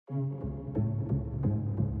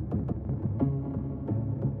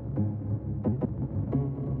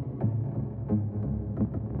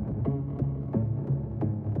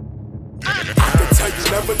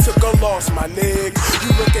never took a loss, my nigga. You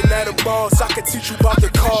looking at a boss, I can teach you about the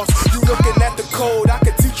cost. You looking at the code, I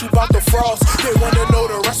can teach you about the frost. They wanna know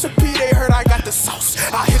the recipe, they heard I got the sauce.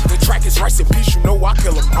 I hit the track, it's rice and peace, you know I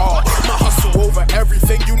kill them all. My hustle over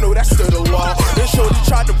everything, you know that's still the law. Then shorty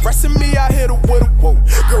tried to wrestle me, I hit her with a whoa.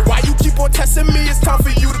 Girl, why you keep on testing me? It's time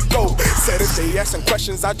for you to go. Said if they asking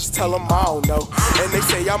questions, I just tell them I don't know. And they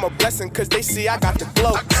say I'm a blessing, cause they see I got the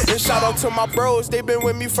glow. And shout out to my bros, they been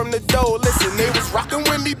with me from the door. Listen, they was rocking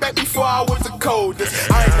with me back before I was the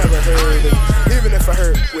coldest. I ain't never heard of you, even if I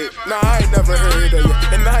heard, wait, nah, I ain't never heard of you.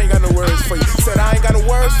 And I ain't got no words for you. Said I ain't got no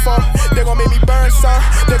words for them. They gon' make me burn some,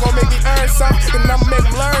 they gon' make me earn some. And I'ma make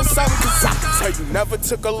them learn something, cause I can tell you never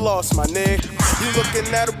took a loss, my nigga. You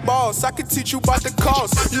looking at a boss, I can teach you about the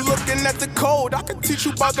cost. You looking at the code, I can teach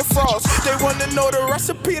you about the frost. They wanna know the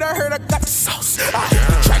recipe, I heard I got the sauce. I hit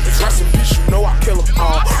the track, it's recipes, you know I kill them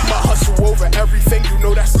all. My hustle over everything, you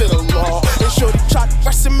know that's still the law. And shorty try to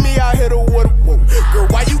wrestle me, I hit her with a whoa. Girl,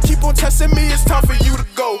 why you keep on testing me? It's time for you to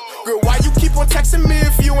go. Girl, why you keep on texting me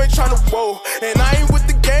if you ain't tryna roll? And I ain't with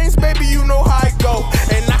the games, baby, you know how I go.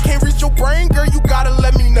 And I can't reach your brain, girl, you gotta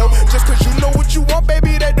let me know. Just cause you know what you want,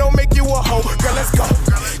 baby, that don't make you a hoe. Girl, let's go.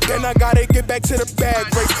 Then I gotta get back to the bag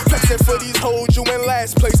race. Flexing for these hoes, you in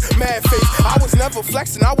last place. Mad face, I was never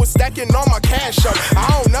flexing, I was stacking all my cash up.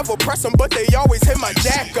 I don't never press them, but they always hit my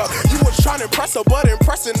jack up. You was trying to impress her, but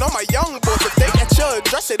impressing all my young boys. If they get your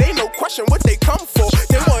address, it ain't no question what they come for.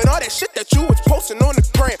 They want all that shit that you was posting on the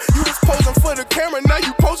gram. You was posing for the camera, now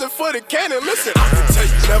you posing for the cannon. Listen, I can tell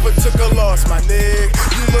you never took a loss, my nigga.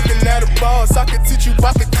 You looking at a boss, I can teach you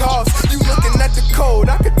about the cost. You looking at the code,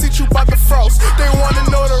 I can teach you about the frost. They wanna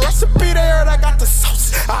know the recipe, they heard I got the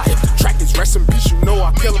sauce. I hit the track, it's recipes, you know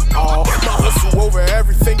I kill them all. My hustle over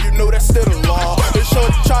everything, you know that's still the law. They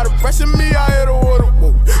shorty try to wrestle me, I hit her with a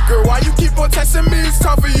whoa. Girl, why you keep on testing me? It's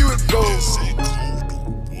time for you to go.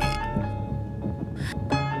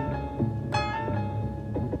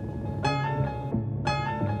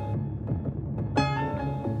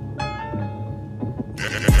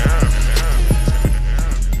 Yeah.